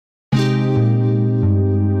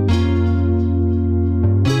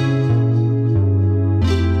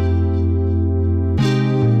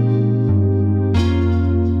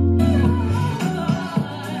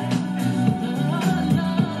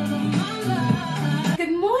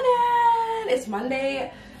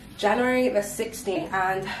Monday, January the 16th,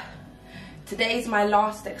 and today's my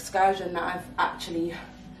last excursion that I've actually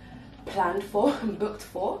planned for and booked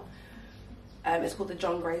for. It's called the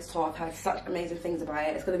John Gray's Tour. I've heard such amazing things about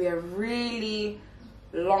it. It's going to be a really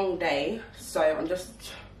long day, so I'm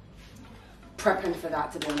just prepping for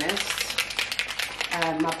that, to be honest.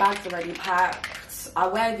 My bag's already packed. I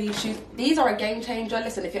wear these shoes. These are a game changer.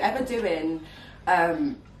 Listen, if you're ever doing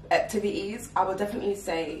activities, I would definitely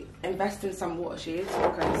say invest in some water shoes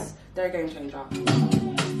because they're a game changer.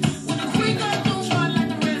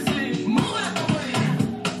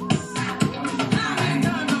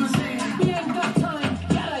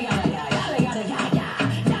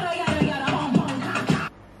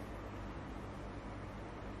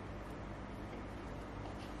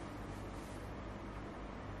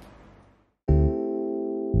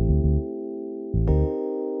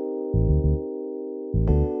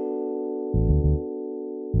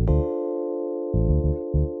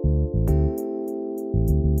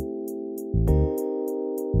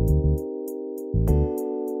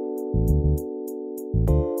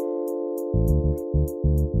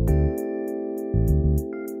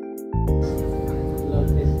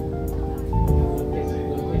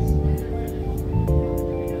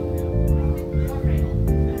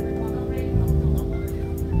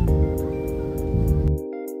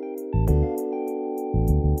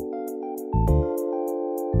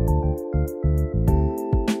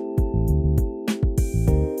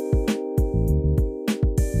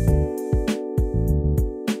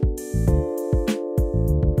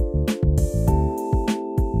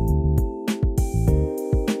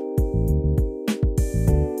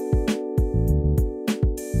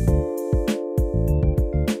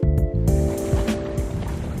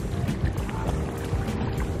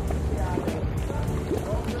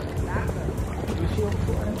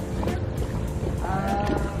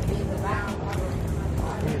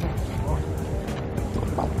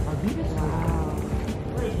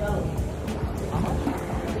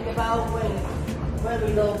 When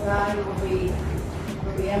we go down, it will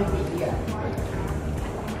be empty here.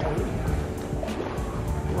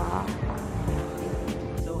 Wow.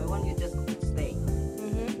 So I want you just to stay.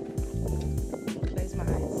 Close my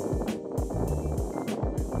eyes.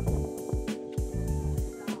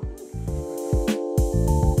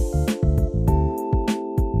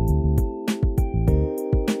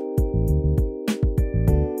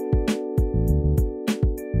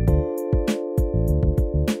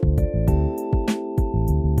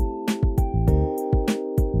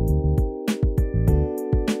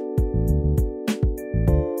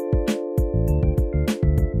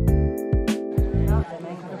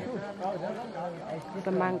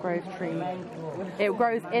 The mangrove tree. It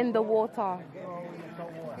grows in the water.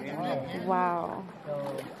 Wow.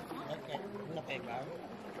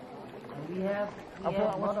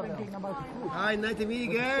 Hi, nice to meet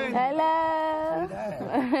you again. Hello.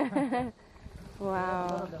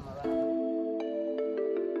 Wow.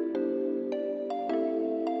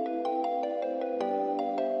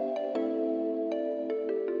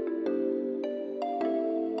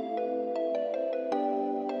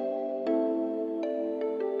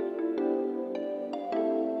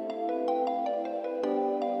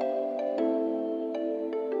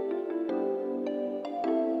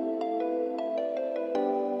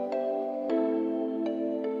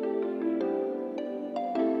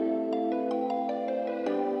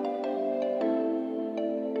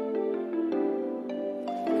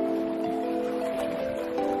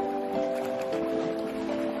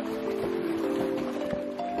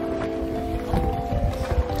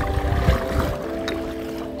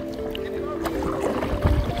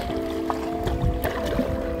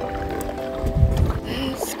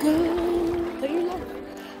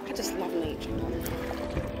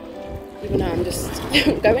 Even though I'm just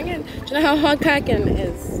going in. Do you know how hard kayaking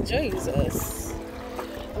is? Jesus.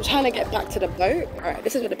 I'm trying to get back to the boat. Alright,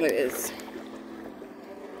 this is where the boat is.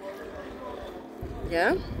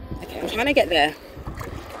 Yeah? Okay, I'm trying to get there.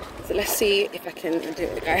 So let's see if I can do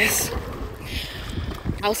it, guys.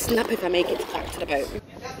 I'll snap if I make it back to the boat.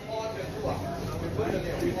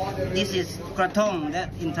 This is Krathong,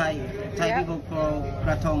 that in Thai people call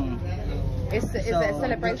Krathong. Is it a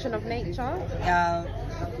celebration of nature?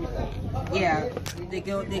 Yeah, they're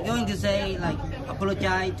going to say like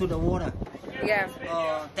apologize to the water. Yeah.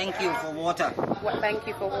 Thank you for water. What? Thank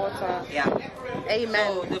you for water. Yeah.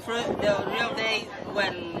 Amen. So the real day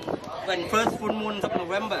when first full moon of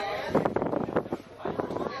November.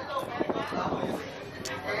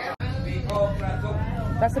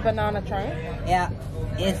 That's a banana trunk. Yeah,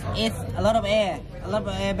 it's a lot of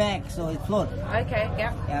air back, so it floats. Okay.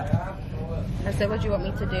 Yeah. Yeah. And so what do you want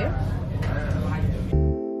me to do?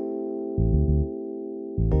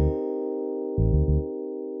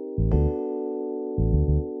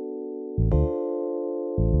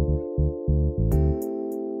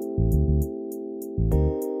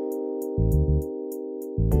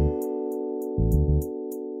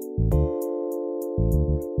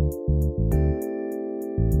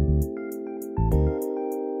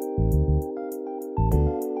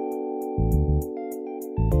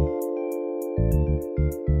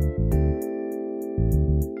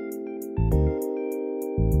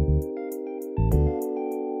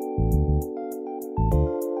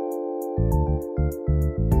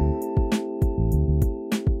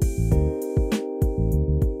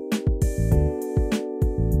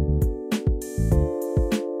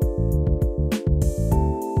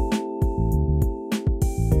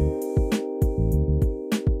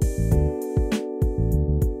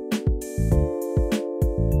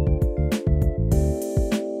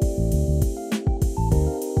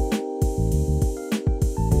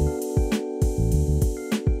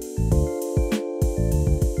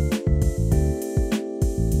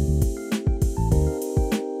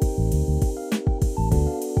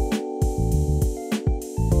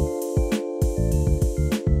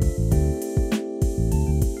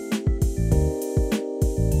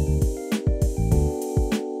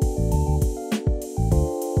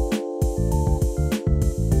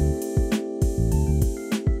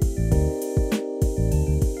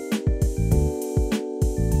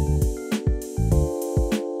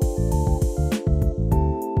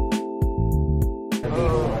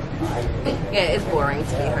 Yeah, it is boring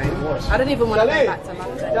to be home. I don't even want to go back to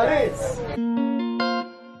London.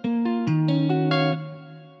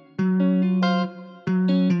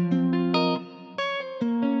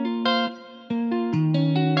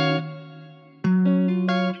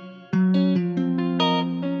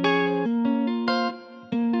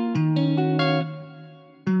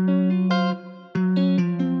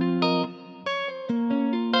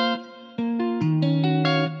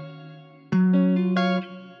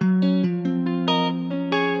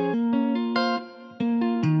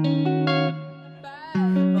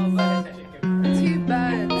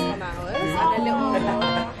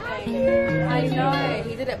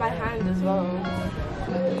 By hand as well.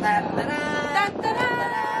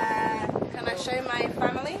 Can I show my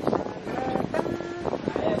family?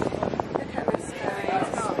 Look at this, guys.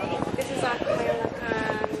 This is our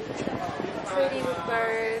Kayaking. Pretty with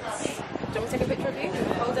birds. Do you want me to take a picture of you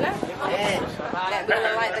holding it? Yeah. We're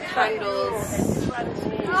gonna light the candles. We're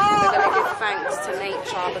gonna give thanks to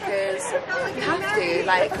nature because you have to.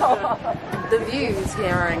 Like, the views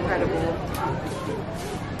here are incredible.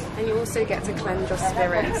 And you also get to cleanse your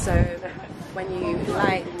spirit, so when you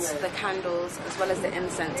light the candles as well as the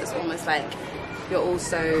incense, it's almost like you're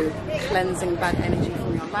also cleansing bad energy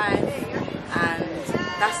from your life. And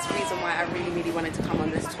that's the reason why I really wanted to come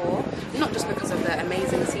on this tour, not just because of the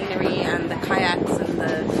amazing scenery and the kayaks and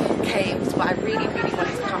the caves, but I really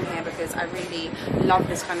wanted to come here because I really love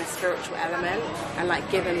this kind of spiritual element and like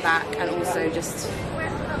giving back, and also just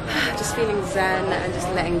feeling zen and just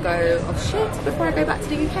letting go of shit before I go back to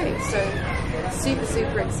the UK. So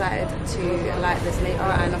super excited to light this later,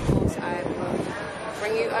 and of course I will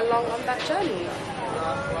bring you along on that journey.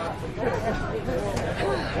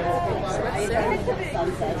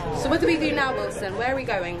 So what do we do now, Wilson? Where are we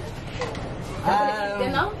going?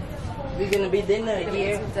 Dinner? We're gonna be dinner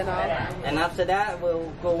here, dinner. And after that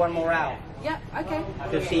we'll go one more round. Yeah, okay.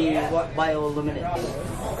 To see what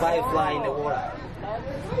bioluminescence, firefly in the water.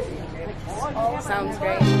 Sounds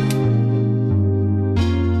great.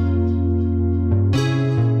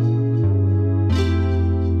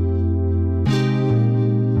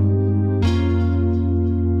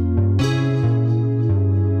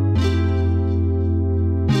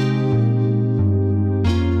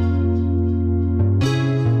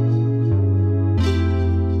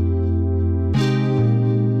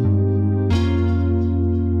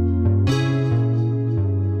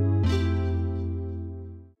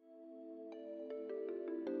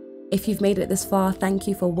 If you've made it this far, thank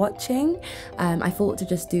you for watching. I thought to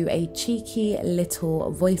just do a cheeky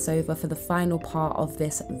little voiceover for the final part of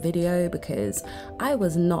this video because I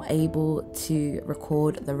was not able to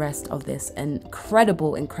record the rest of this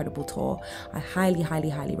incredible tour. I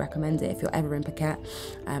highly recommend it if you're ever in Phuket.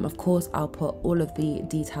 Of course, I'll put all of the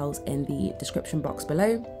details in the description box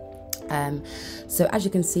below. So as you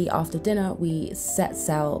can see, after dinner we set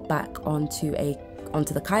sail back onto a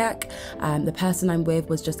onto the kayak. The person I'm with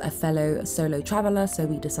was just a fellow solo traveler, so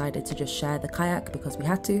we decided to just share the kayak because we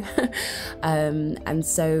had to. And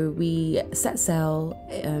so we set sail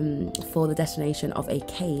for the destination of a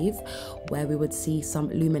cave where we would see some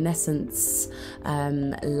luminescence,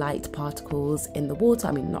 light particles in the water.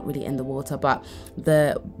 I mean, not really in the water, but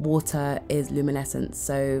the water is luminescent,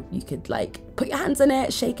 so you could like put your hands in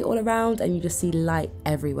it, shake it all around, and you just see light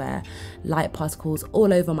everywhere, light particles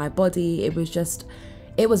all over my body. It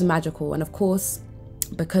was magical. And of course,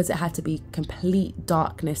 because it had to be complete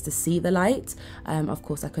darkness to see the light, of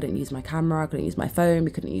course I couldn't use my camera, I couldn't use my phone,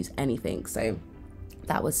 we couldn't use anything. So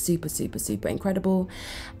that was super incredible.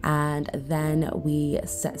 And then we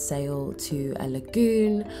set sail to a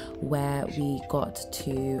lagoon where we got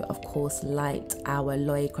to, of course, light our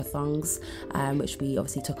loy krathongs, which we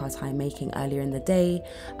obviously took our time making earlier in the day.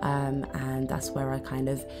 And that's where I kind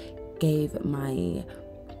of gave my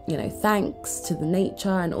thanks to the nature,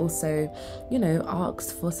 and also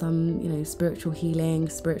asked for some spiritual healing,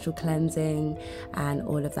 spiritual cleansing, and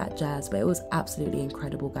all of that jazz. But it was absolutely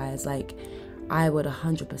incredible, guys. Like, I would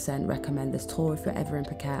 100% recommend this tour if you're ever in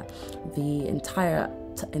Phuket. The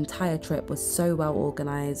entire trip was so well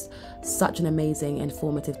organized, such an amazing,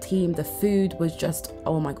 informative team. The food was just,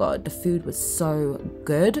 oh my god, the food was so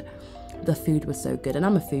good. And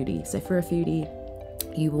I'm a foodie, so if you're a foodie,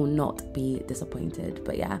 you will not be disappointed.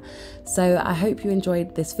 But yeah, so I hope you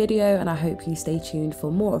enjoyed this video, and I hope you stay tuned for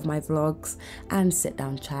more of my vlogs and sit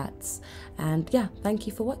down chats. And yeah, thank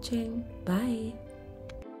you for watching. Bye.